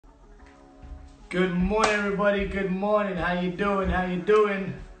Good morning, everybody. Good morning. How you doing? How you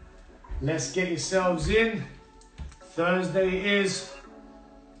doing? Let's get yourselves in. Thursday is.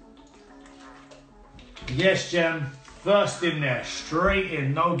 Yes, Jem. First in there. Straight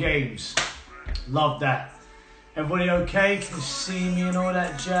in. No games. Love that. Everybody okay? Can you see me and all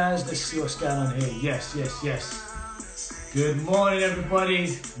that jazz? Let's see what's going on here. Yes, yes, yes. Good morning,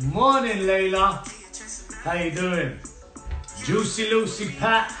 everybody. Morning, Layla. How you doing? Juicy Lucy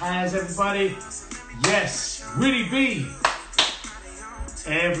Pat. How's everybody? Yes. Willie B.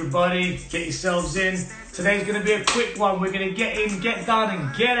 Everybody, get yourselves in. Today's going to be a quick one. We're going to get in, get done,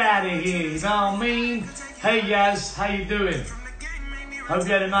 and get out of here. You know what I mean? Hey, Yaz. How you doing? Hope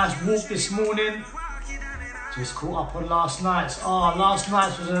you had a nice walk this morning. Just caught up on last night's. Oh, last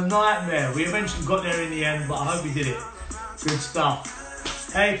night's was a nightmare. We eventually got there in the end, but I hope we did it. Good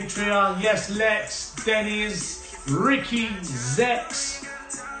stuff. Hey, Katrina. Yes, Lex. Dennis. Ricky. Zex.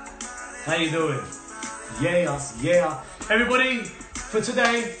 How you doing? Yeah, yeah. Everybody, for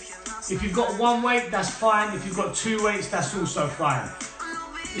today, if you've got one weight, that's fine. If you've got two weights, that's also fine.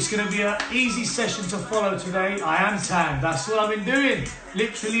 It's going to be an easy session to follow today. I am tanned. That's what I've been doing.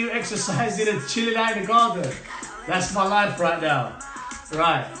 Literally exercising and chilling out in the garden. That's my life right now.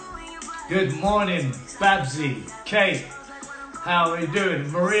 Right. Good morning, Babsy, Kate. How are you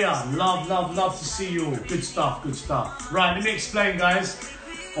doing? Maria, love to see you all. Good stuff, good stuff. Right, let me explain, guys.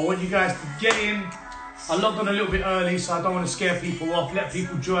 I want you guys to get in. I logged on a little bit early, so I don't want to scare people off. Let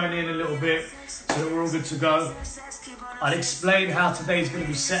people join in a little bit so that we're all good to go. I'll explain how today's going to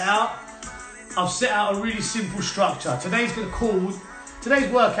be set out. I've set out a really simple structure. Today's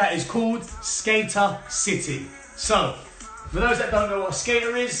workout is called SKATER City. So, for those that don't know what a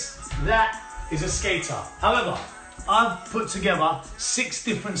skater is, that is a skater. However, I've put together 6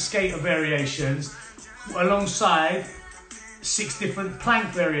 different skater variations alongside 6 different plank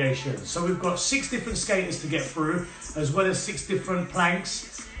variations. So we've got 6 different skaters to get through, as well as 6 different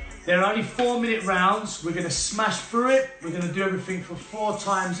planks. They're only 4-minute rounds. We're going to smash through it. We're going to do everything for 4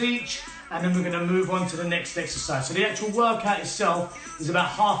 times each, and then we're going to move on to the next exercise. So the actual workout itself is about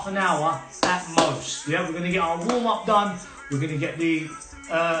half an hour at most. Yeah, we're going to get our warm-up done. We're going to get the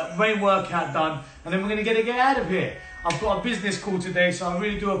main workout done, and then we're going to get out of here. I've got a business call today, so I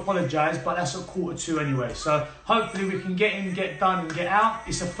really do apologise, but that's at 1:45 anyway. So hopefully we can get in, get done, and get out.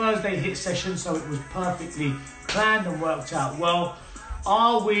 It's a Thursday hit session, so it was perfectly planned and worked out well.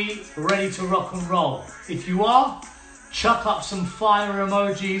 Are we ready to rock and roll? If you are, chuck up some fire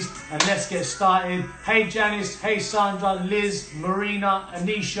emojis and let's get started. Hey Janice, hey Sandra, Liz, Marina,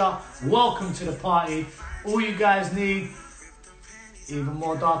 Anisha, welcome to the party. All you guys need, even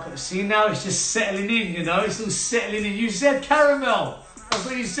more darker. See, now it's just settling in, you know, it's all settling in. You said caramel, that's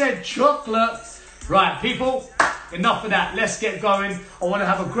what you said, chocolate. Right, people, enough of that, let's get going. I want to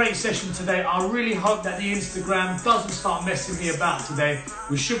have a great session today. I really hope that the Instagram doesn't start messing me about today.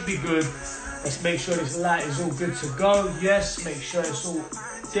 We should be good. Let's make sure this light is all good to go. Yes, make sure it's all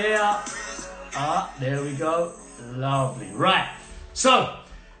there. There we go. Lovely. Right, so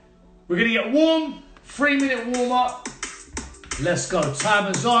we're going to get warm. 3-minute warm up. Let's go.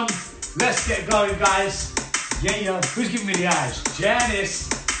 Timer's on. Let's get going, guys. Yeah. Who's giving me the eyes? Janice.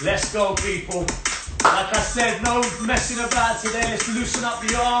 Let's go, people. Like I said, no messing about today. Let's loosen up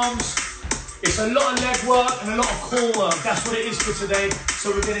the arms. It's a lot of leg work and a lot of core work. That's what it is for today.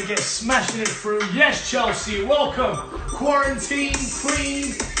 So we're going to get smashing it through. Yes, Chelsea. Welcome. Quarantine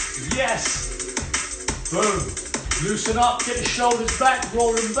Queen. Yes. Boom. Loosen up. Get the shoulders back.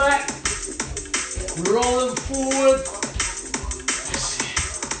 Roll them back. Roll them forward.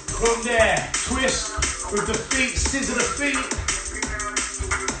 From there, twist with the feet, scissor the feet.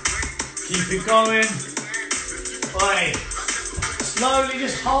 Keep it going. Right. Slowly,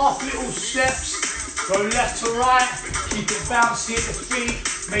 just half little steps. Go left to right. Keep it bouncy at the feet.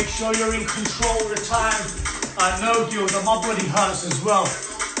 Make sure you're in control all the time. I know, Gilda, my body hurts as well.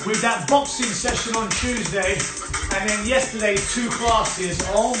 With that boxing session on Tuesday, and then yesterday 2 classes.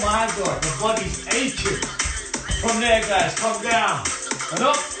 Oh my God, the body's aching. From there, guys, come down and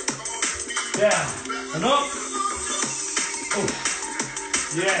up. Down and up. Oh,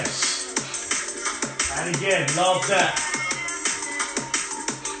 yes. And again, love that.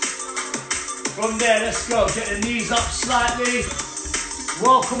 From there, let's go. Get the knees up slightly.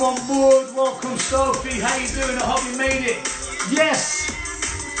 Welcome on board. Welcome, Sophie. How you doing? I hope you made it. Yes.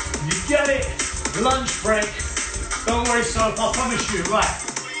 You get it. Lunch break. Don't worry, Sophie. I promise you. Right.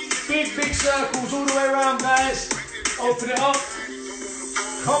 Big circles all the way around, guys. Open it up.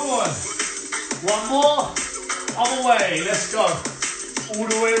 Come on. One more, other way, let's go. All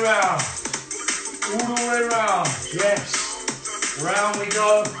the way around. All the way around, yes. Round we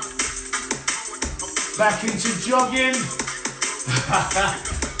go. Back into jogging.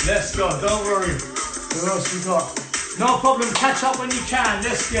 Let's go, don't worry. What else we got? No problem, catch up when you can.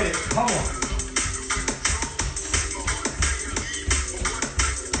 Let's get it, come on.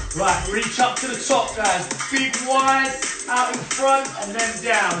 Right, reach up to the top, guys. Big wide, out in front, and then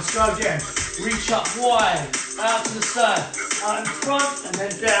down. Let's go again. Reach up wide, out to the side, out in front, and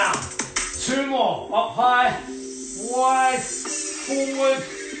then down. 2 more. Up high, wide, forward,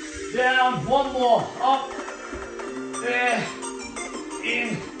 down. 1 more. Up, there,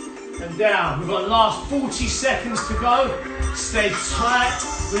 in, and down. We've got the last 40 seconds to go. Stay tight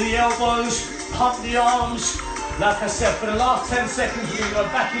with the elbows, pump the arms. Like I said, for the last 10 seconds, we're going to go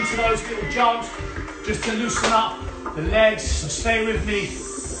back into those little jumps just to loosen up the legs. So stay with me.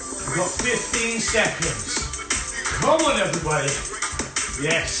 We've got 15 seconds. Come on, everybody.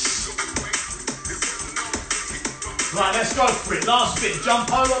 Yes. Right, let's go for it. Last bit.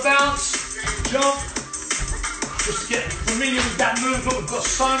 Jump over, bounce. Jump. Just get familiar with that movement. We've got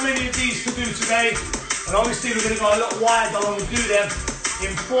so many of these to do today. And obviously, we're going to go a lot wider when we do them.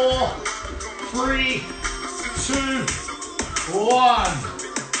 In 4, 3, 2, 1.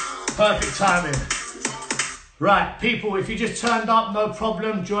 Perfect timing. Right, people, if you just turned up, no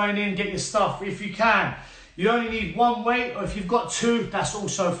problem. Join in, get your stuff if you can. You only need 1 weight, or if you've got 2, that's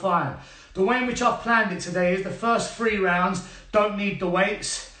also fine. The way in which I've planned it today is the first 3 rounds don't need the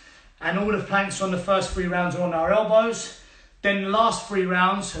weights, and all the planks on the first 3 rounds are on our elbows. Then the last 3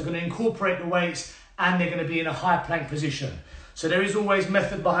 rounds are going to incorporate the weights, and they're going to be in a high plank position. So there is always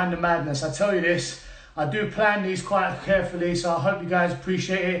method behind the madness. I tell you this, I do plan these quite carefully, so I hope you guys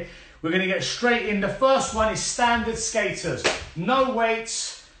appreciate it. We're going to get straight in. The first one is standard skaters. No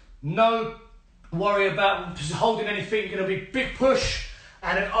weights, no worry about holding anything. You're going to be big push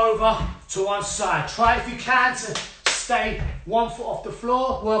and then over to one side. Try if you can to stay 1 foot off the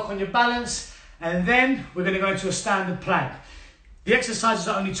floor, work on your balance, and then we're going to go into a standard plank. The exercises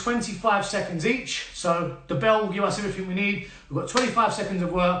are only 25 seconds each, so the bell will give us everything we need. We've got 25 seconds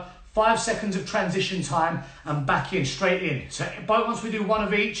of work, 5 seconds of transition time, and back in, straight in. So once we do 1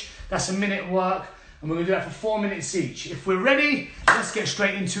 of each, that's a minute work, and we're going to do that for 4 minutes each. If we're ready, let's get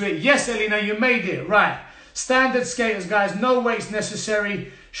straight into it. Yes, Elena, you made it. Right. Standard skaters, guys. No weights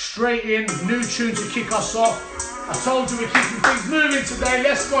necessary. Straight in. New tune to kick us off. I told you we're keeping things moving today.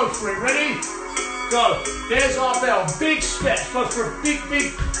 Let's go for it. Ready? Go. There's our bell. Big step. Go for a big,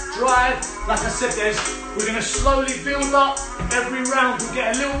 big drive. Like I said, we're going to slowly build up. Every round will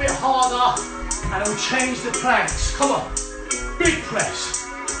get a little bit harder, and it'll change the planks. Come on. Big press.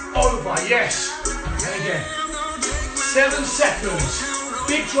 Over. Yes. And again. 7 seconds.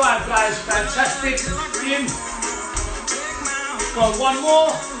 Big drive, guys. Fantastic. In. Go. 1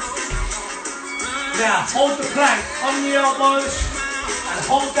 more. Now, hold the plank on the elbows and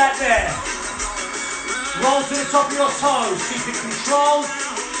hold that there. Roll to the top of your toes. Keep it controlled.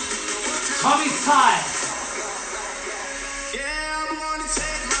 Tummy tight.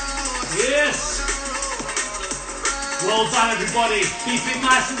 Yes. Well done, everybody. Keep it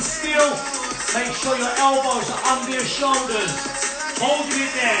nice and still. Make sure your elbows are under your shoulders. Holding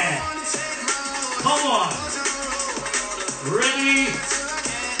it there. Come on. Ready.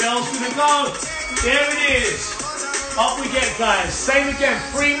 Bell's gonna go. There it is. Up we get, guys. Same again.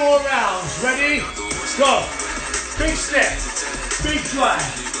 3 more rounds. Ready? Go. Big step. Big drive.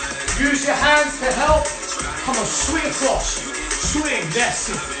 Use your hands to help. Come on, swing across. Swing. That's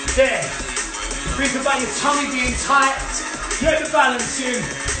it. There. Think about your tummy being tight. Get the balance in.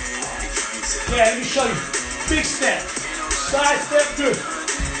 Yeah, let me show you. Big step. Side step. Good.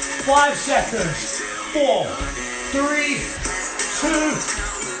 5 seconds. 4, 3, 2,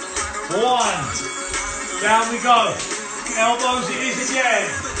 1. Down we go. Elbows it is again.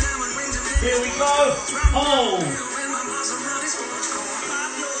 Here we go. Hold.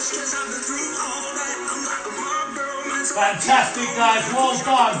 Fantastic, guys. Well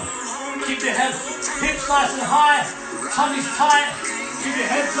done. Keep your hips nice and high. Tummy's tight. Keep your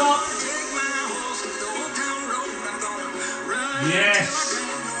heads up. Yes.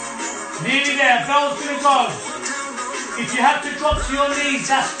 Nearly there. Bell's gonna go. If you have to drop to your knees,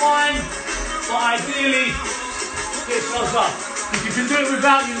 that's fine. But ideally, get yourselves up. If you can do it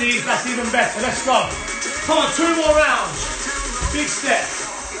without your knees, that's even better. Let's go. Come on, 2 more rounds. Big step.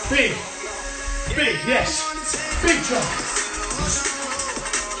 Big. Big, yes. Big jump.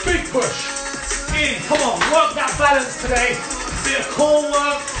 Big push. In. Come on, work that balance today. Bit of core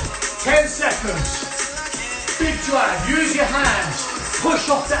work. 10 seconds. Big drive. Use your hands. Push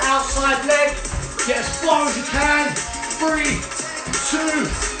off the outside leg. Get as far as you can. 3, 2,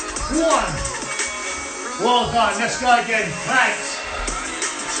 1. Well done. Let's go again. Thanks.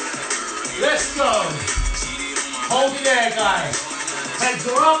 Let's go. Hold it there, guys. Legs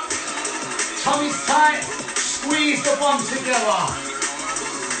are up, tummy's tight, squeeze the bum together.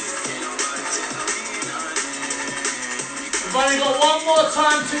 We've only got one more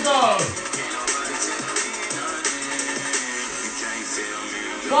time to go.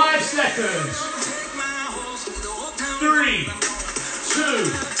 5 seconds. 3, 2,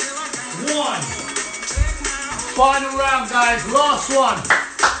 1. Final round, guys. Last one.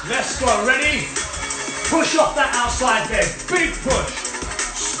 Let's go. Ready? Push off that outside bed. Big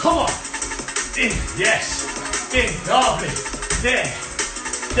push. Come on. In. Yes. In. Lovely. There.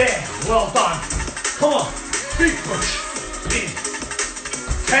 There. Well done. Come on. Big push. In.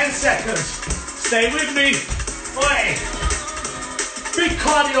 10 seconds. Stay with me. Oi. Big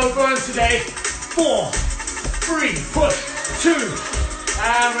cardio burn today. 4, 3, push, 2,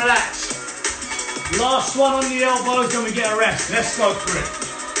 and relax. Last one on the elbows, then we get a rest. Let's go for it.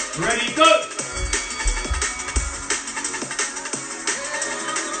 Ready, go.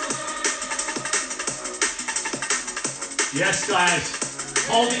 Yes, guys.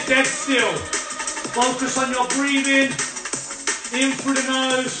 Hold it dead still. Focus on your breathing. In through the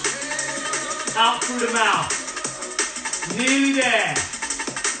nose, out through the mouth. Nearly there.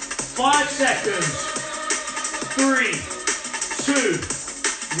 5 seconds. 3,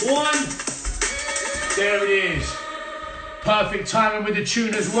 2, 1. There it is. Perfect timing with the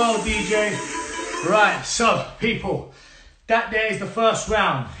tune as well, DJ. Right, so people, that there is the first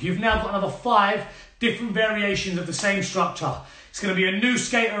round. You've now got another 5 different variations of the same structure. It's going to be a new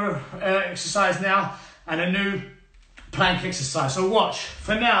skater exercise now and a new plank exercise. So watch.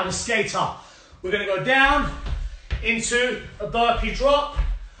 For now, the skater. We're going to go down into a burpee drop.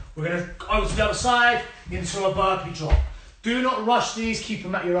 We're going to go over to the other side into a burpee drop. Do not rush these, keep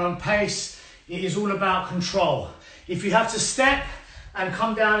them at your own pace. It is all about control. If you have to step and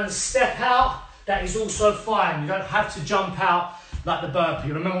come down and step out, that is also fine. You don't have to jump out like the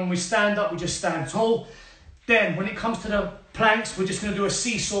burpee. Remember, when we stand up, we just stand tall. Then when it comes to the planks, we're just going to do a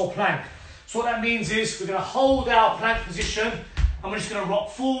seesaw plank. So what that means is we're going to hold our plank position and we're just going to rock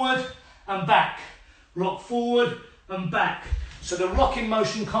forward and back. Rock forward and back. So the rocking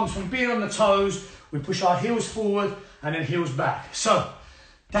motion comes from being on the toes. We push our heels forward and then heels back. So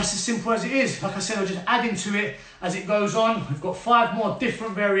that's as simple as it is. Like I said, I'll just add into it as it goes on. We've got 5 more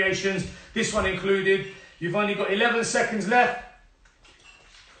different variations, this one included. You've only got 11 seconds left.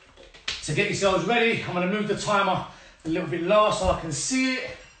 So get yourselves ready. I'm going to move the timer a little bit lower so I can see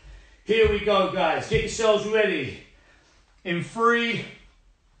it. Here we go, guys. Get yourselves ready. In 3,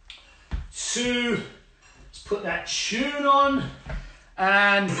 2, let's put that tune on.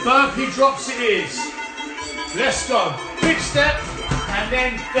 And burpee drops it is. Let's go. Big step. And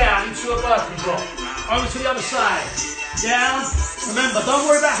then down into a burpee drop. Over to the other side. Down. Remember, don't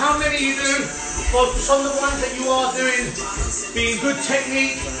worry about how many you do. Focus on the ones that you are doing. Being good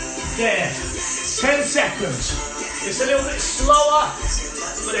technique. There. 10 seconds. It's a little bit slower,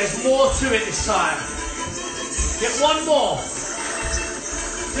 but there's more to it this time. Get one more.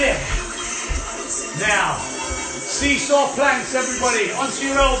 There. Now, seesaw planks, everybody. Onto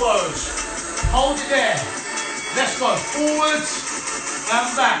your elbows. Hold it there. Let's go. Forwards.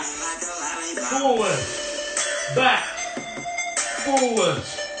 And back, forward, back, forward,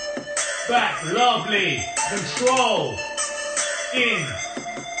 back, lovely, control, in,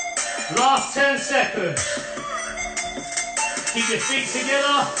 last 10 seconds, keep your feet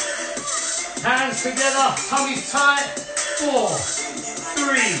together, hands together, tummies tight, 4,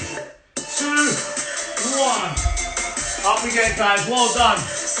 3, 2, 1, up we get, guys, well done.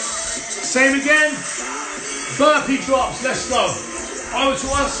 Same again, burpee drops, let's go. Over to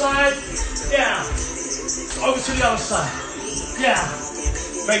one side, down. Over to the other side, down.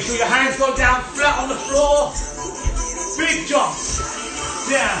 Make sure your hands go down flat on the floor. Big jump,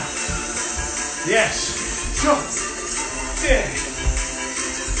 down. Yes, jump, there.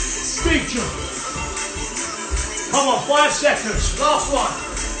 Big jump. Come on, 5 seconds, last one.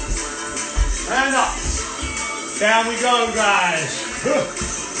 And up. Down we go, guys.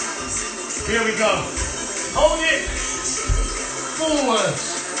 Here we go. Hold it. Forwards,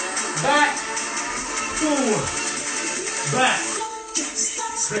 back, forward, back,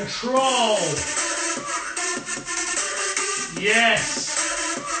 control, yes,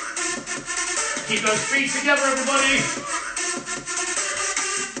 keep those feet together everybody,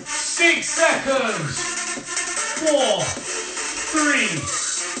 6 seconds, 4, 3,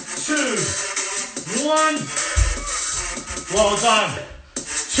 2, 1, well done,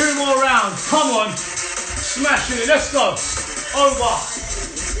 2 more rounds, come on, smashing it, let's go. Over,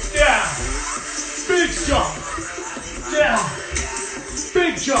 down, big jump, down,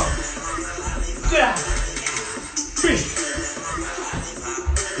 big jump, down, big.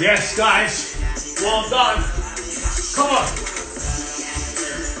 Yes, guys. Well done. Come on.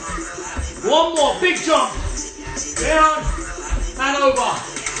 One more. Big jump. Down and over.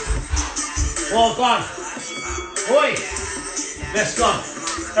 Well done. Oi. Let's go.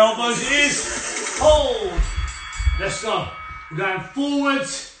 Elbows it is. Hold. Let's go. We're going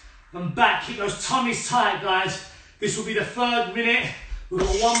forwards and back. Keep those tummies tight, guys. This will be the 3rd minute. We've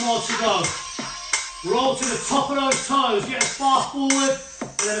got one more to go. Roll to the top of those toes. Get as far forward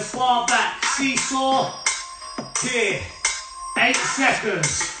and then as far back. Seesaw. Here. 8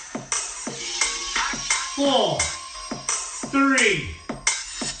 seconds. 4, 3,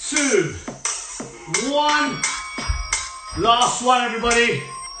 2, 1. Last one, everybody.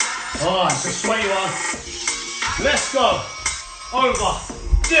 Oh, it's a sweaty one. Let's go. Over,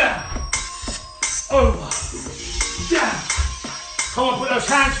 down, over, down. Come on, put those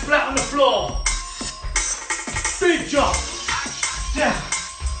hands flat on the floor. Big jump. Down,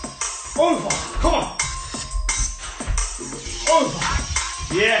 over, come on. Over,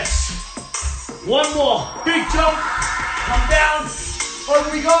 yes. One more, big jump. Come down,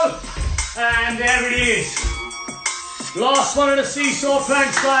 over we go. And there it is. Last one of the seesaw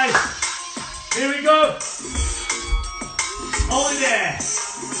planks, guys. Here we go. Hold it there.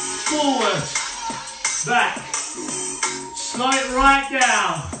 Forward. Back. Slide right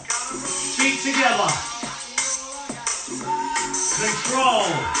down. Feet together. Control.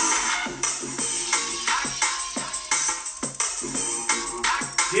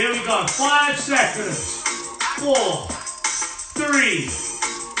 Here we go. 5 seconds. 4, 3,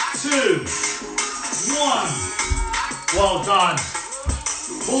 2, 1. Well done.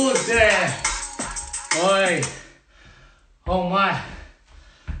 Pause there. Oi. Oh my.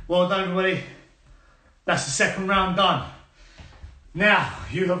 Well done, everybody. That's the 2nd round done. Now,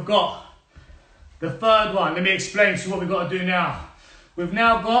 you have got the 3rd one. Let me explain to you what we've got to do now. We've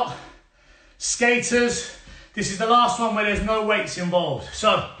now got skaters. This is the last one where there's no weights involved.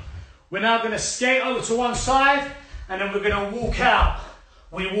 So, we're now going to skate over to one side and then we're going to walk out.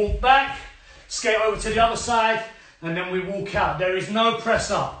 We walk back, skate over to the other side, and then we walk out. There is no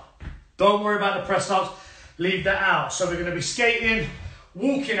press up. Don't worry about the press ups. Leave that out. So we're going to be skating,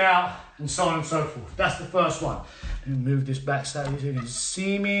 walking out, and so on and so forth. That's the first one. Let me move this back slightly so you can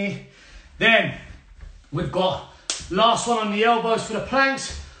see me. Then we've got last one on the elbows for the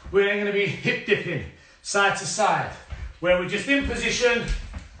planks. We're going to be hip dipping side to side, where we're just in position,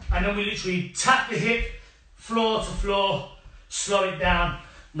 and then we literally tap the hip, floor to floor, slow it down,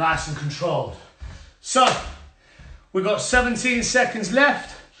 nice and controlled. So, we've got 17 seconds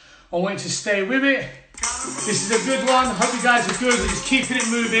left. I want you to stay with it. This is a good one. Hope you guys are good. We're just keeping it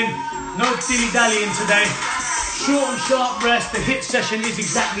moving. No dilly-dallying today. Short and sharp rest. The hit session is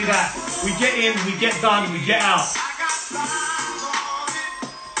exactly that. We get in, we get done, we get out.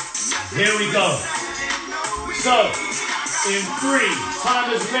 Here we go. So, in 3,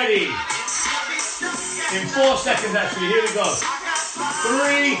 timer's ready. In 4 seconds actually, here we go.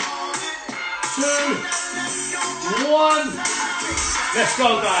 3, 2, 1. Let's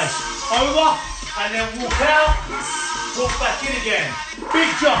go, guys. Over, and then walk out, walk back in again. Big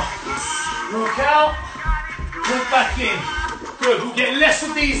jump. Walk out, walk back in. Good, we'll get less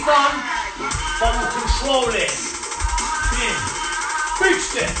of these done, but we'll control it. In. Big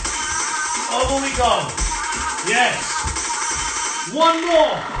step. Over we go. Yes. One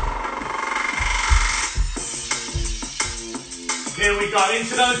more. Here we go,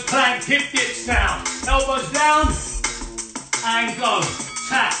 into those plank hip dips now. Elbows down, and go.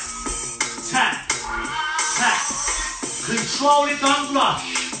 Tap, tap, tap. Control it, don't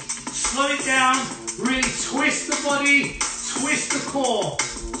rush. Slow it down, really twist the body, twist the core.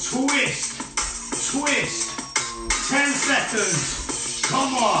 Twist, twist. 10 seconds.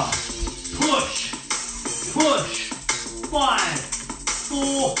 Come on. Push, push. 5,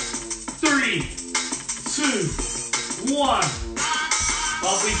 4, 3, 2, 1.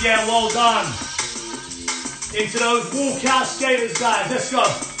 Up we get, well done. Into those walkout skaters, guys. Let's go.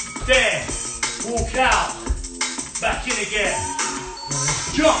 There. Walk out. Back in again.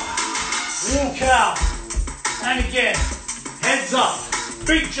 Jump. Walk out. And again. Heads up.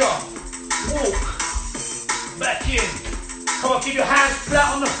 Big jump. Walk. Back in. Come on, keep your hands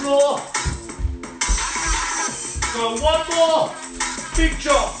flat on the floor. Go one more. Big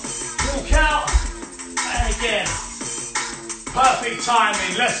jump. Walk out. And again. Perfect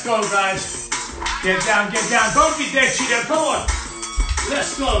timing. Let's go, guys. Get down, get down. Don't be dead, cheater. Come on.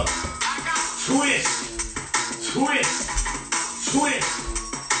 Let's go. Twist, twist, twist,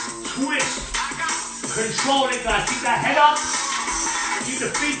 twist. Control it, guys. Keep that head up. Keep the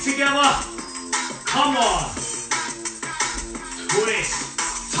feet together. Come on.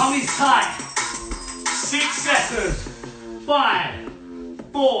 Twist. Tummy's tight. 6 seconds.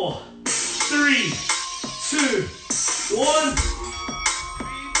 5, 4, 3, 2, 1.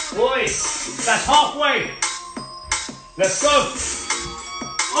 Boy, that's halfway. Let's go.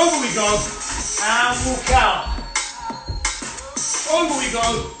 Over we go. And walk out. Over we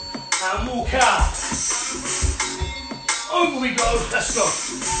go. And walk out. Over we go. Let's go.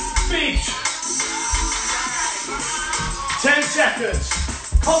 Big. 10 seconds.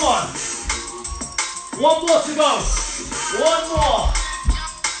 Come on. One more to go. One more.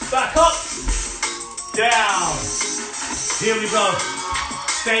 Back up. Down. Here we go.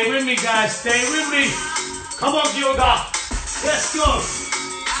 Stay with me, guys. Stay with me. Come on, Gilda. Let's go.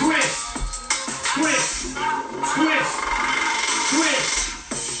 Twist. Twist. Twist. Twist.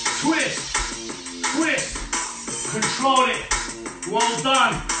 Twist. Twist. Control it. Well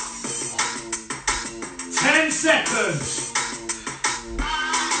done. 10 seconds.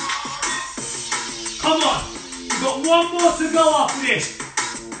 Come on. We've got one more to go after this.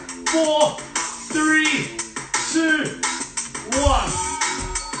 4, 3, 2, 1.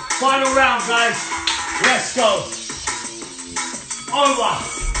 Final round, guys. Let's go. Over.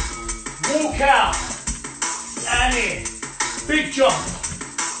 Walk out. And in. Big jump.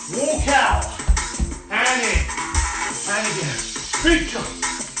 Walk out. And in. And again. Big jump.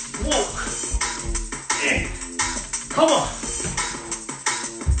 Walk. In. Come on.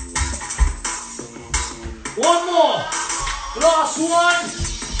 One more. Last one.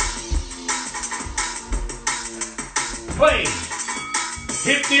 Wait.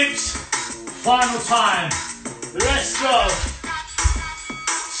 Hip dips. Final time. Let's go.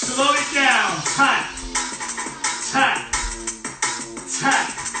 Slow it down. Tap. Tap. Tap.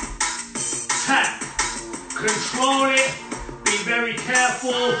 Tap. Control it. Be very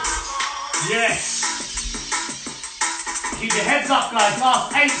careful. Yes. Keep your heads up, guys.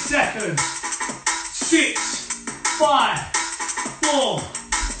 Last 8 seconds. 6, 5, 4,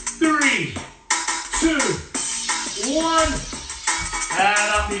 3, 2, 1.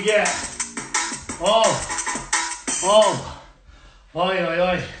 And up you get.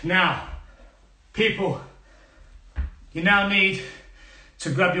 Oi. Now, people, you now need to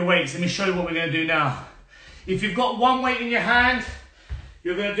grab your weights. Let me show you what we're going to do now. If you've got one weight in your hand,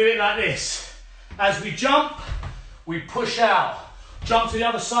 you're going to do it like this. As we jump, we push out. Jump to the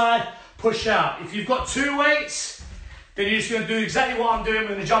other side, push out. If you've got 2 weights, then you're just going to do exactly what I'm doing. We're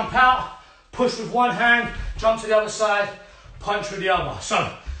going to jump out, push with one hand, jump to the other side, punch with the other.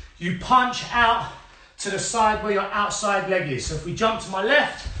 So you punch out to the side where your outside leg is. So if we jump to my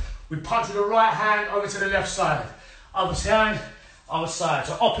left, we punch with the right hand over to the left side. Other hand, other side.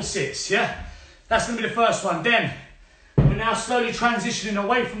 So opposites, yeah? That's going to be the first one. Then we're now slowly transitioning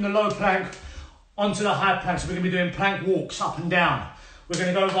away from the low plank onto the high plank. So we're going to be doing plank walks up and down. We're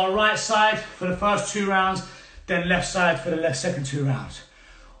going to go with our right side for the first 2 rounds, then left side for the second 2 rounds.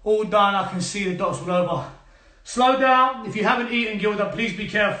 All done. I can see the dots all over. Slow down. If you haven't eaten, Gilda, please be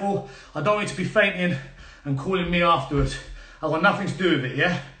careful. I don't want you to be fainting and calling me afterwards. I've got nothing to do with it,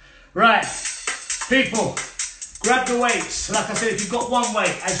 yeah? Right. People, grab the weights. Like I said, if you've got one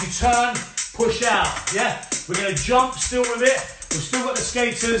weight, as you turn, push out, yeah? We're going to jump still with it. We've still got the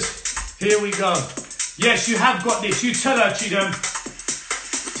skaters. Here we go. Yes, you have got this. You tell her, Chidam.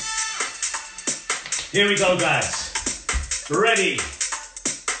 Here we go, guys. Ready.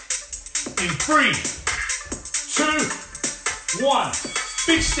 In 3, 2, 1.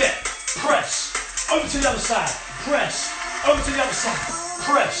 Big step. Press. Over to the other side. Press. Over to the other side.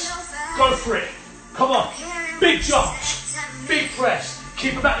 Press. Go for it. Come on. Big jumps. Big press.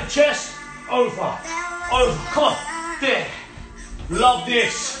 Keep it back to chest. Over. Over. Come on. There. Love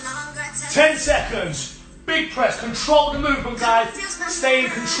this. 10 seconds. Big press. Control the movement, guys. Stay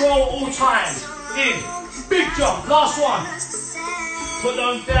in control all times. In. Big jump. Last one. Put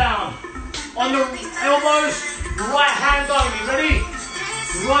them down. On the elbows. Right hand only. Ready?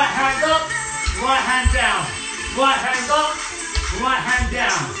 Right hand up. Right hand down. Right hand up. Right hand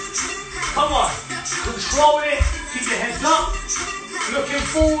down. Come on. Control it. Keep your heads up. Looking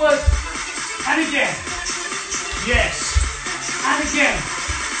forward. And again. Yes. And again.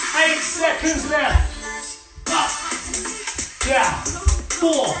 8 seconds left. Up. Down.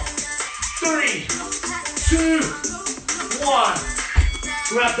 4, 3, 2, 1.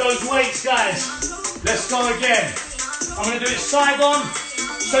 Grab those weights, guys. Let's go again. I'm going to do it side on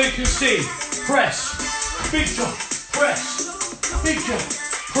so you can see. Press. Big jump. Press. Big jump.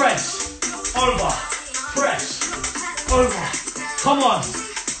 Press. Over. Press. Over. Come on.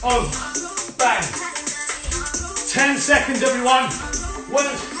 Over. Bang. 10 seconds, everyone.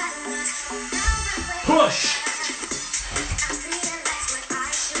 Push.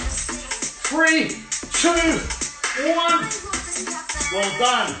 3, 2, 1. Well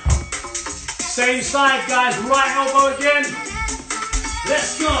done. Same side, guys. Right elbow again.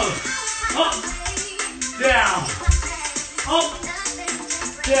 Let's go. Up, down, up,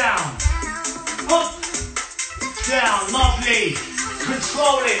 down, up, down. Lovely.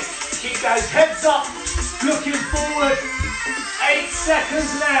 Control it. Keep those heads up. Looking forward. 8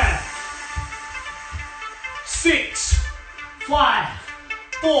 seconds left. 6, 5,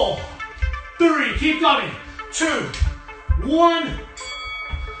 4, 3. Keep going. 2, 1.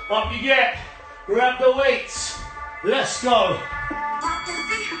 Up you get. Grab the weights. Let's go.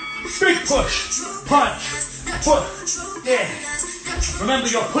 Big push. Punch. Push. Yeah. Remember,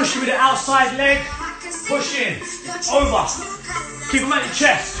 you're pushing with the outside leg. Push in. Over. Keep them at your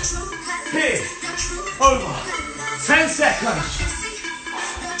chest. Here. Over. 10 seconds.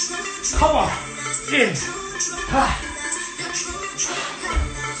 Come on. In.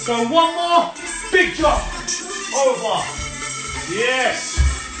 So one more. Big jump. Over. Yes.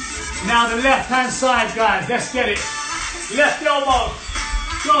 Now the left hand side, guys. Let's get it. Left elbow.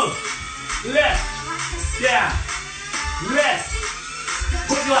 Go. Left. Down. Left.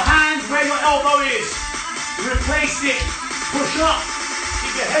 Put your hand where your elbow is. Replace it. Push up.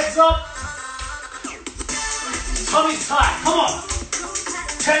 Keep your heads up. Tummy's tight. Come on.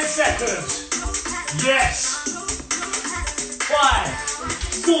 10 seconds. Yes. 5,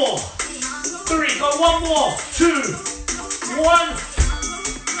 4, 3. Go one more. 2, 1.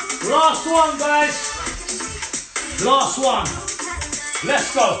 Last one, guys. Last one.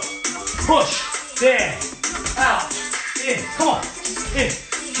 Let's go. Push. There. Out. In. Come on. In.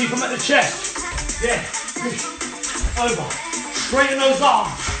 Keep them at the chest. There. Over. Straighten those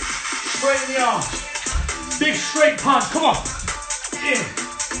arms. Straighten the arms. Big straight punch. Come on. In.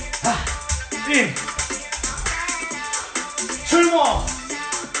 In. 2 more.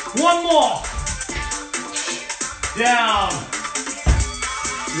 1 more. Down.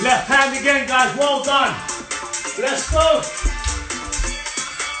 Left hand again, guys. Well done. Let's go.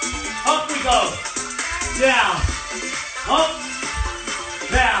 Up we go. Down. Up.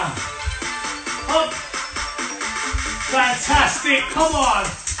 Down. Up. Fantastic. Come on.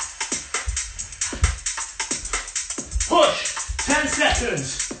 Push. 10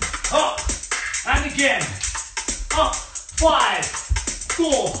 seconds. Up. And again. Up. 5,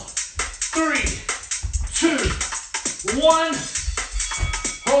 4, 3, 2, 1.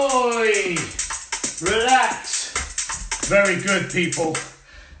 Hoi. Relax. Very good, people.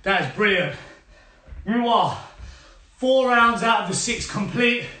 That is brilliant. You are 4 rounds out of the 6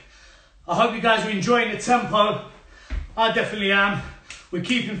 complete. I hope you guys are enjoying the tempo. I definitely am. We're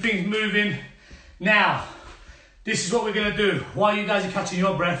keeping things moving. Now, this is what we're going to do. While you guys are catching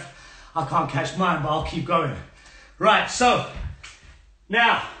your breath, I can't catch mine, but I'll keep going. Right, so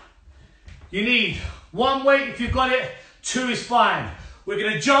now you need 1 weight if you've got it, 2 is fine. We're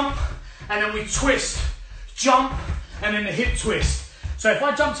going to jump and then we twist. Jump and then the hip twist. So if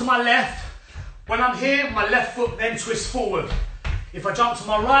I jump to my left, when I'm here, my left foot then twists forward. If I jump to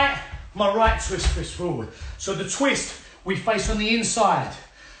my right twists forward. So the twist we face on the inside.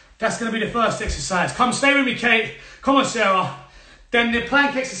 That's going to be the first exercise. Come, stay with me, Kate. Come on, Sarah. Then the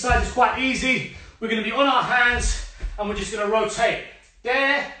plank exercise is quite easy. We're going to be on our hands and we're just going to rotate.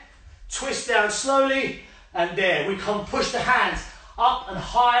 There, twist down slowly, and there. We can push the hands up and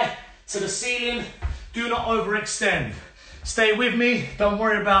high to the ceiling. Do not overextend. Stay with me. Don't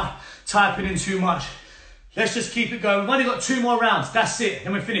worry about typing in too much. Let's just keep it going. We've only got 2 more rounds. That's it.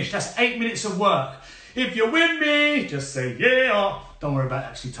 Then we're finished. That's 8 minutes of work. If you're with me, just say yeah. Don't worry about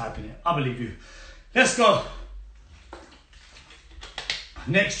actually typing it. I believe you. Let's go.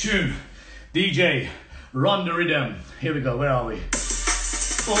 Next tune. DJ, run the rhythm. Here we go. Where are we?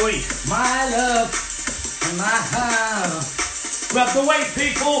 Oi, my love and my heart. Grab the weight,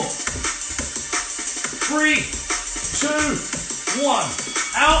 people. 3, 2, 1.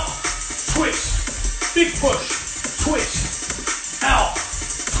 Out. Twist. Big push. Twist. Out.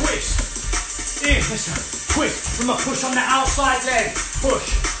 Twist. In. Listen. Twist. Remember, push on the outside leg.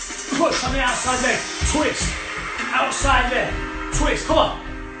 Push. Push on the outside leg. Twist. Outside leg. Twist. Come on.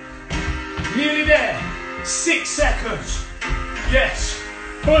 Nearly there. 6 seconds. Yes.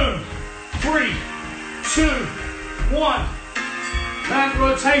 Boom. 3, 2, 1. Hand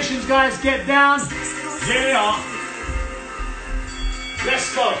rotations, guys. Get down. Yeah.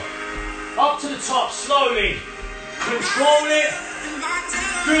 Let's go. Up to the top slowly. Control it.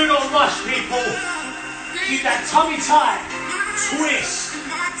 Do not rush, people. Keep that tummy tight. Twist.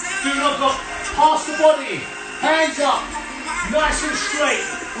 Do not go past the body. Hands up. Nice and straight.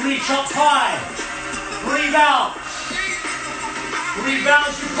 Reach up high. Breathe out.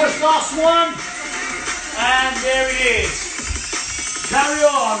 Rebounds, you push last one. And there it is. Carry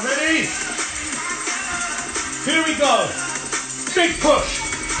on, ready? Here we go. Big push,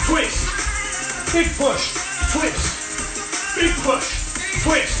 twist. Big push, twist. Big push,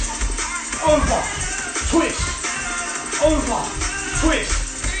 twist. Over, twist. Over, twist.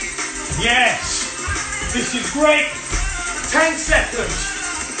 Yes. This is great. 10 seconds.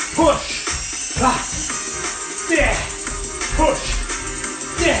 Push. There. Push.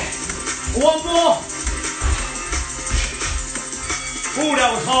 There. One more. Oh,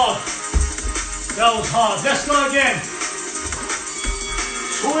 that was hard. That was hard. Let's go again.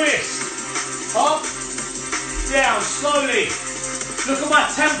 Twist. Up. Down. Slowly. Look at my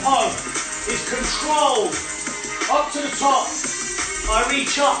tempo. It's controlled. Up to the top. I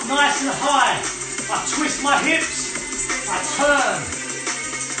reach up nice and high. I twist my hips. I turn.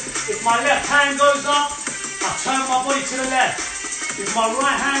 If my left hand goes up, I turn my body to the left. If my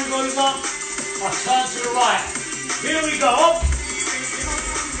right hand goes up, I turn to the right. Here we go. Up.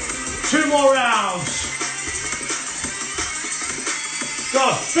 2 more rounds.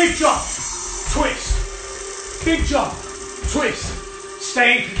 Go. Big jump. Twist. Big jump. Twist.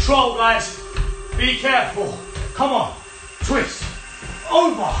 Stay in control, guys. Be careful. Come on. Twist.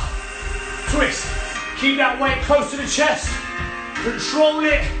 Over. Twist. Keep that weight close to the chest. Control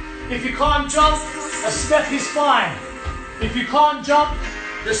it. If you can't jump, a step is fine. If you can't jump,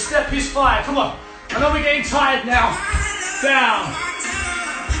 the step is fine. Come on. I know we're getting tired now. Down.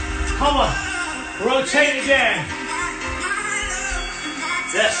 Come on. Rotate again.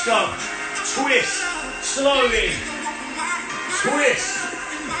 Let's go. Twist. Slowly. Twist.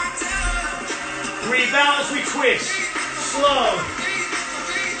 Rebound as we twist. Slow.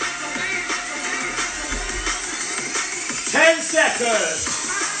 10 seconds.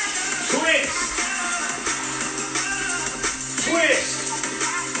 Twist. Twist.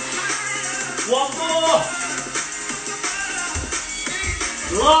 One more.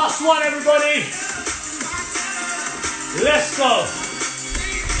 Last one, everybody. Let's go.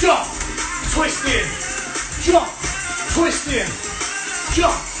 Jump. Twist in. Jump. Twist in.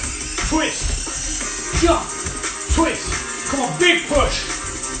 Jump. Twist. Jump. Twist. Come on, big push.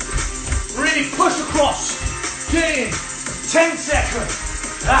 Really push across. Get in. 10 seconds.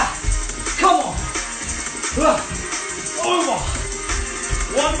 Come on. Over.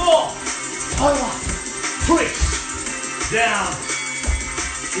 One more. Over. Twist. Down.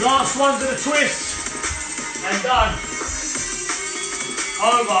 Last one's of the twist. And done.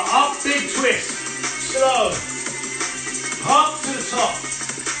 Over. Up. Big twist. Slow. Up to the top.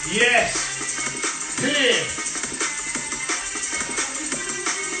 Yes. Here.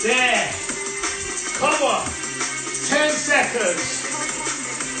 There. Come on. 10 seconds.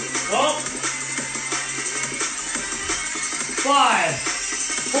 Up. 5,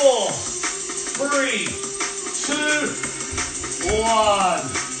 4, 3, 2, 1.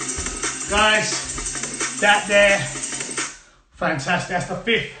 Guys, that there. Fantastic. That's the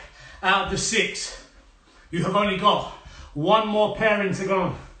 5th out of the 6. You have only got 1 more pairing to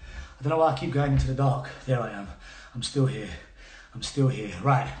go. I don't know why I keep going into the dark. There I am. I'm still here. I'm still here.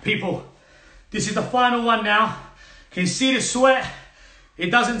 Right, people. This is the final one now. Can you see the sweat? It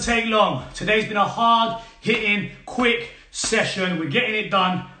doesn't take long. Today's been a hard-hitting, quick session. We're getting it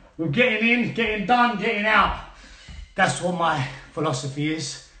done. We're getting in, getting done, getting out. That's what my philosophy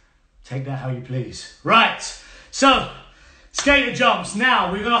is. Take that how you please. Right, so skater jumps.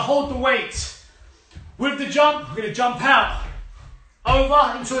 Now we're gonna hold the weight. With the jump, we're gonna jump out,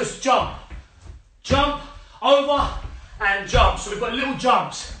 over into a jump. Jump, over, and jump. So we've got little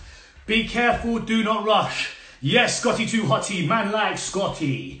jumps. Be careful, do not rush. Yes, Scotty too hotty, man like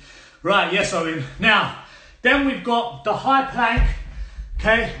Scotty. Right, yes, Owen. Now, then we've got the high plank,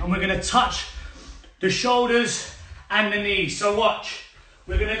 okay? And we're gonna touch the shoulders and the knees. So watch,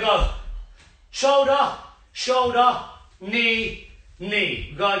 we're gonna go shoulder, shoulder, knee,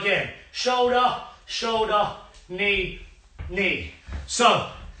 knee. Go again, shoulder, shoulder, knee, knee. So,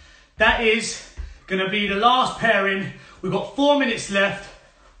 that is gonna be the last pairing. We've got 4 minutes left.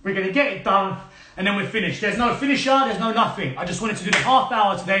 We're gonna get it done and then we're finished. There's no finisher, there's no nothing. I just wanted to do the half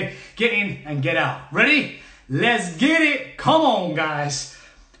hour today. Get in and get out. Ready? Let's get it. Come on, guys.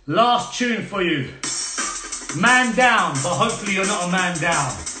 Last tune for you. Man down, but hopefully you're not a man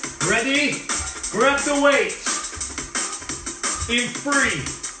down. Ready? Grab the weights. In 3,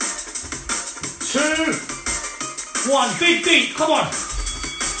 2, 1. Dig deep, come on.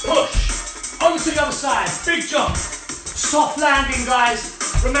 Push. Over to the other side. Big jump. Soft landing, guys.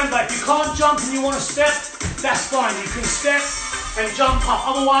 Remember, if you can't jump and you want to step, that's fine. You can step and jump up.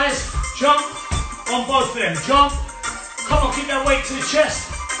 Otherwise, jump on both of them. Jump, Come on, keep that weight to the chest.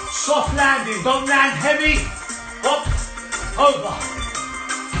 Soft landing, don't land heavy. Up, over.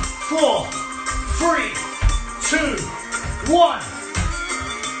 4, 3, 2, 1.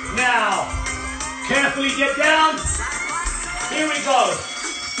 Now, carefully get down. Here we go.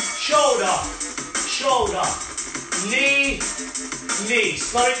 Shoulder, shoulder, knee, knee.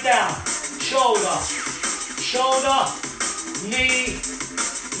 Slow it down. Shoulder, shoulder, knee,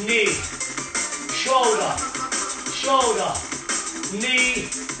 knee. Shoulder, shoulder, knee,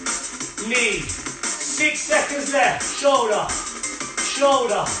 knee. 6 seconds left. Shoulder,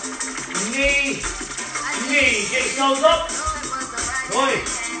 shoulder, knee, knee. Get your nose up. Oi.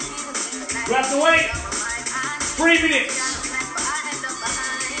 Grab the weight. 3 minutes.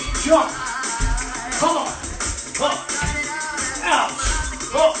 Jump. Come on. Up. Out.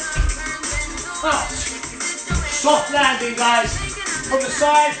 Up. Out. Soft landing, guys. From the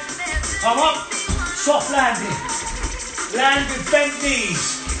side. Come up. Soft landing. Land with bent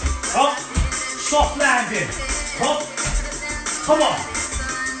knees. Up. Soft landing. Up. Come on.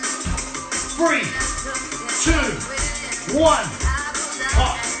 3, 2, 1.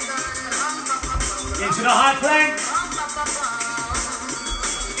 Up. Into the high plank.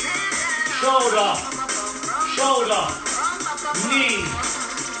 Shoulder, shoulder, knee,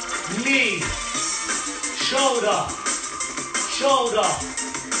 knee, shoulder, shoulder,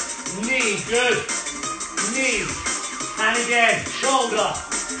 knee, good, knee, and again, shoulder,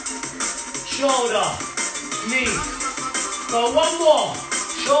 shoulder, knee. Go one more,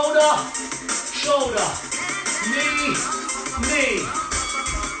 shoulder, shoulder, knee, knee.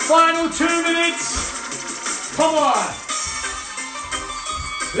 Final 2 minutes. Come on.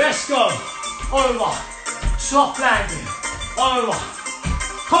 Let's go. Over. Soft landing. Over.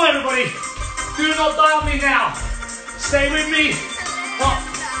 Come on, everybody. Do not die on me now. Stay with me. Up.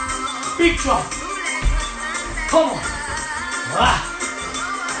 Big jump. Come on.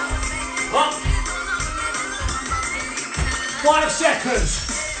 Up. 5 seconds.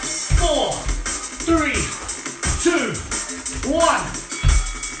 4, 3, 2, 1.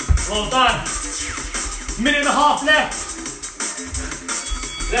 Well done. Minute and a half left.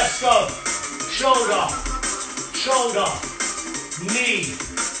 Let's go. Shoulder, shoulder, knee,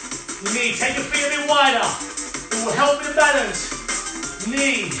 knee. Take your feet a bit wider. It will help with the balance.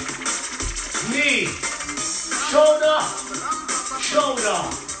 Knee, knee, shoulder, shoulder,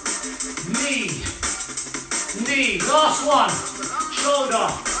 knee, knee. Last one. Shoulder,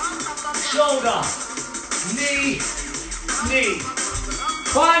 shoulder, knee, knee.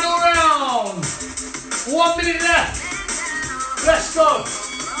 Final round. 1 minute left. Let's go.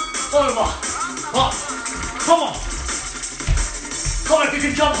 Over. Up. Come on. Come on, if you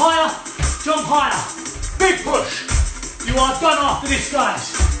can jump higher, jump higher. Big push. You are done after this,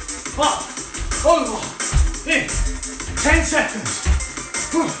 guys. Up. Over. In. 10 seconds.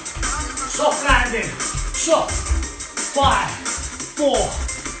 Soft landing. Soft. 5, 4,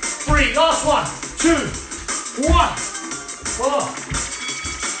 3. Last one. 2, 1. Oh.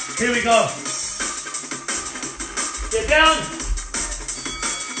 Here we go. Get down.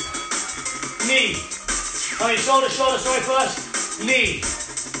 Knee. On your shoulder, shoulder, sorry first. Knee.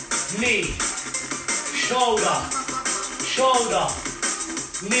 Knee. Shoulder. Shoulder.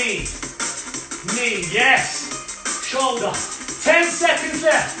 Knee. Knee. Yes. Shoulder. 10 seconds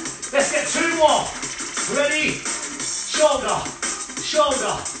left. Let's get 2 more. Ready? Shoulder.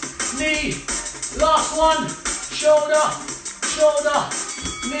 Shoulder. Knee. Last one. Shoulder. Shoulder.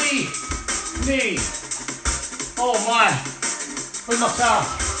 Knee. Knee. Oh my. Where's my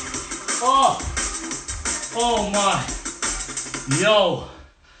towel? Oh my. Yo.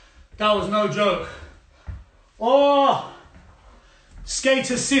 That was no joke. Oh.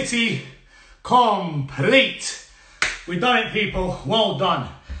 Skater City complete. We done it, people. Well done.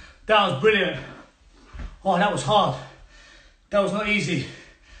 That was brilliant. Oh, that was hard. That was not easy.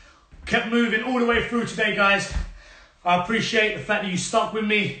 Kept moving all the way through today, guys. I appreciate the fact that you stuck with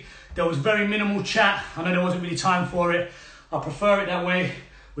me. There was very minimal chat. I know there wasn't really time for it. I prefer it that way.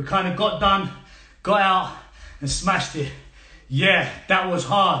 We kind of got done, got out, and smashed it. Yeah, that was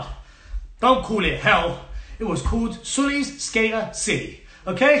hard. Don't call it hell. It was called Sully's Skater City.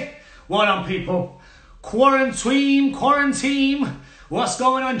 Okay? Well done, people. Quarantine, quarantine. What's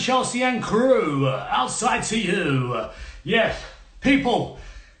going on, Chelsea and crew? Outside to you. Yes, people,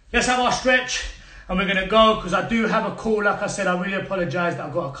 let's have our stretch. And we're going to go because I do have a call. Like I said, I really apologise that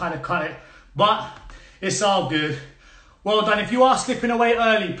I've got to kind of cut it. But it's all good. Well done. If you are slipping away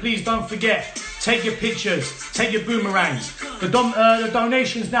early, please don't forget, take your pictures, take your boomerangs. The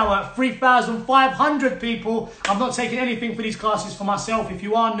donations now are at 3,500 people. I'm not taking anything for these classes for myself. If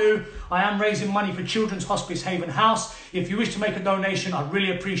you are new, I am raising money for Children's Hospice Haven House. If you wish to make a donation, I'd really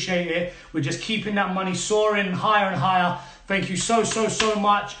appreciate it. We're just keeping that money soaring higher and higher. Thank you so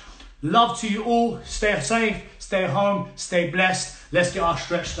much. Love to you all. Stay safe, stay home, stay blessed. Let's get our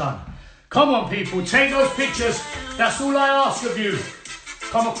stretch done. Come on, people, take those pictures. That's all I ask of you.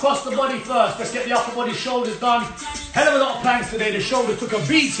 Come across the body first. Let's get the upper body shoulders done. Hell of a lot of planks today. The shoulder took a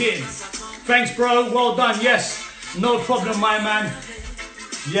beating. Thanks, bro. Well done. Yes, no problem, my man.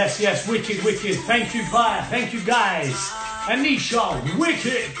 Yes, wicked. Thank you, bye. Thank you, guys. Anisha,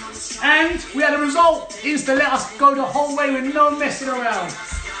 wicked. And we had a result. Insta let us go the whole way with no messing around.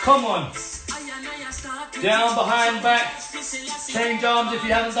 Come on. Down, behind, back. Change arms if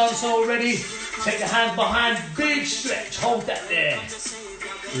you haven't done so already. Take the hands behind. Big stretch. Hold that there.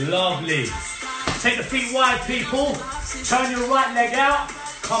 Lovely. Take the feet wide, people. Turn your right leg out.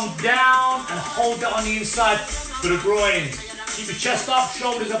 Come down and hold that on the inside for the groins. Keep your chest up.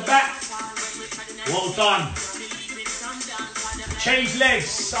 Shoulders are back. Well done. Change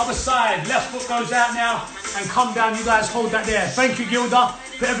legs. Other side. Left foot goes out now. And come down. You guys hold that there. Thank you, Gilda.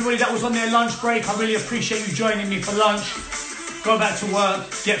 For everybody that was on their lunch break, I really appreciate you joining me for lunch. Go back to work,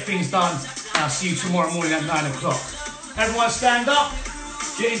 get things done, and I'll see you tomorrow morning at 9 o'clock. Everyone stand up,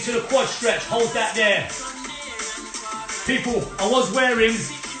 get into the quad stretch, hold that there. People, I was wearing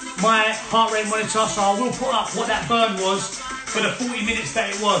my heart rate monitor, so I will put up what that burn was for the 40 minutes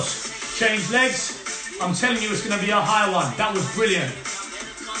that it was. Change legs, I'm telling you it's going to be a high one. That was brilliant.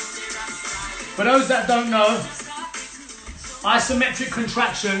 For those that don't know, isometric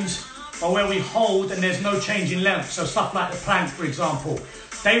contractions are where we hold and there's no change in length. So stuff like the plank, for example.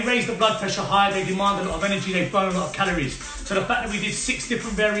 They raise the blood pressure high, they demand a lot of energy, they burn a lot of calories. So the fact that we did 6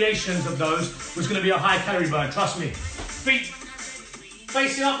 different variations of those was going to be a high calorie burn, trust me. Feet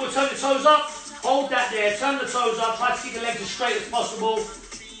facing up, we'll turn the toes up. Hold that there, turn the toes up, try to keep the legs as straight as possible.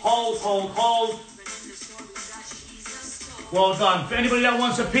 Hold. Well done. For anybody that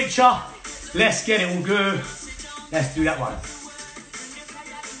wants a picture, let's get it all good. Let's do that one.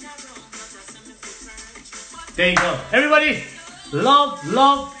 There you go. Everybody, love,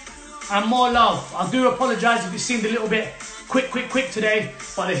 and more love. I do apologise if it seemed a little bit quick today,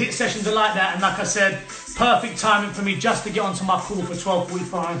 but the hit sessions are like that. And like I said, perfect timing for me just to get onto my call for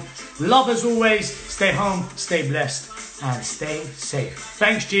 12:45. Love as always. Stay home, stay blessed, and stay safe.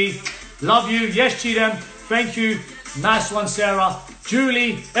 Thanks, G. Love you. Yes, G them. Thank you. Nice one, Sarah.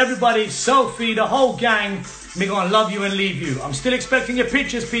 Julie, everybody, Sophie, the whole gang. Me gonna love you and leave you. I'm still expecting your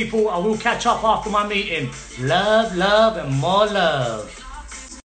pictures, people. I will catch up after my meeting. Love, and more love.